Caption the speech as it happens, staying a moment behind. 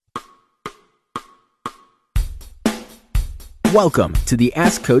Welcome to the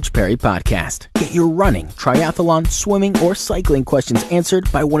Ask Coach Perry podcast. Get your running, triathlon, swimming, or cycling questions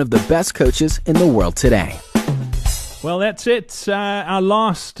answered by one of the best coaches in the world today. Well, that's it. Our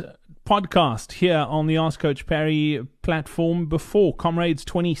last podcast here on the Ask Coach Perry platform before Comrades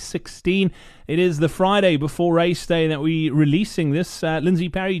 2016. It is the Friday before race day that we're releasing this. Lindsay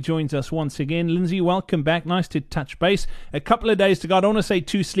Parry joins us once again. Lindsay, welcome back. Nice to touch base. A couple of days to go. I don't want to say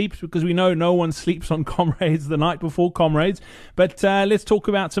 2 sleeps because we know no one sleeps on Comrades the night before Comrades. But let's talk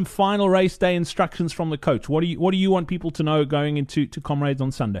about some final race day instructions from the coach. What do you want people to know going into Comrades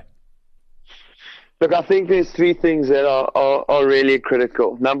on Sunday? Look, I think there's 3 things that are really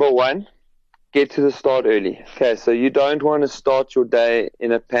critical. Number 1, get to the start early. Okay, so you don't want to start your day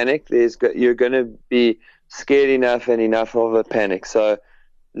in a panic. You're going to be scared enough and enough of a panic. So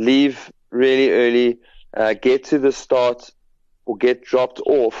leave really early, get to the start or get dropped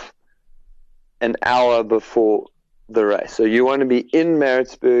off an hour before the race. So you want to be in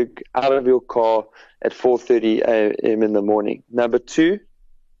Maritzburg, out of your car at 4:30 a.m. in the morning. Number 2,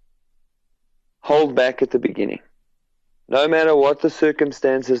 hold back at the beginning. No matter what the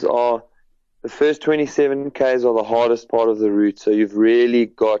circumstances are, the first 27 Ks are the hardest part of the route, so you've really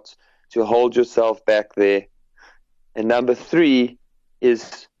got to hold yourself back there. And number 3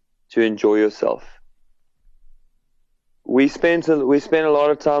 is to enjoy yourself. We spent a lot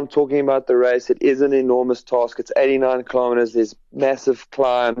of time talking about the race. It is an enormous task. It's 89 kilometers. There's massive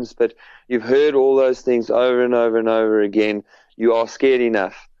climbs, but you've heard all those things over and over and over again. You are scared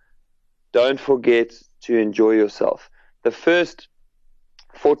enough. Don't forget to enjoy yourself. The first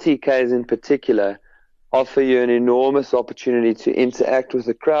 40 Ks in particular offer you an enormous opportunity to interact with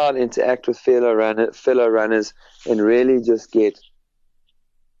the crowd, interact with fellow runners, and really just get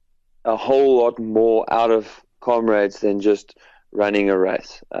a whole lot more out of Comrades than just running a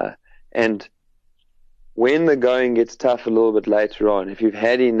race. And when the going gets tough a little bit later on, if you've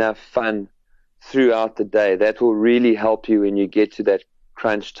had enough fun throughout the day, that will really help you when you get to that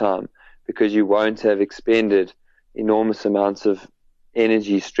crunch time, because you won't have expended enormous amounts of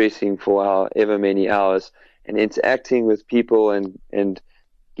energy stressing for however many hours, and interacting with people and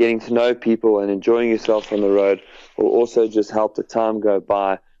getting to know people and enjoying yourself on the road will also just help the time go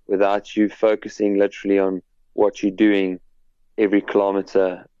by without you focusing literally on what you're doing every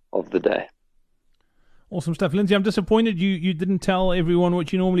kilometer of the day. Awesome stuff. Lindsay, I'm disappointed you didn't tell everyone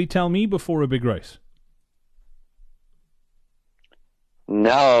what you normally tell me before a big race.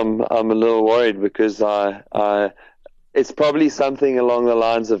 Now I'm a little worried because it's probably something along the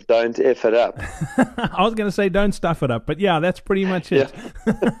lines of don't F it up. I was going to say don't stuff it up, but yeah, that's pretty much it.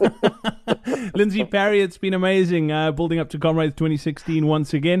 Yeah. Lindsay Parry, it's been amazing building up to Comrades 2016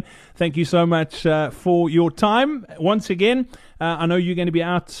 once again. Thank you so much for your time once again. I know you're going to be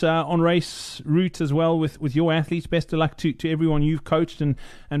out on race route as well with your athletes. Best of luck to everyone you've coached, and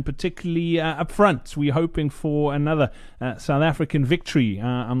particularly up front. We're hoping for another South African victory.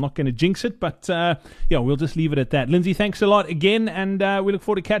 I'm not going to jinx it, but we'll just leave it at that. Lindsay, thanks a lot again, and we look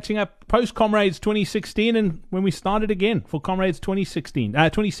forward to catching up post Comrades 2016 and when we started again for Comrades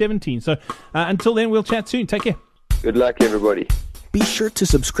 2017. So until then, we'll chat soon. Take care. Good luck, everybody. Be sure to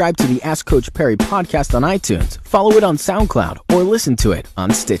subscribe to the Ask Coach Perry podcast on iTunes, follow it on SoundCloud, or listen to it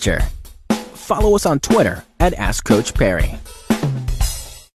on Stitcher. Follow us on Twitter at Ask Coach Perry.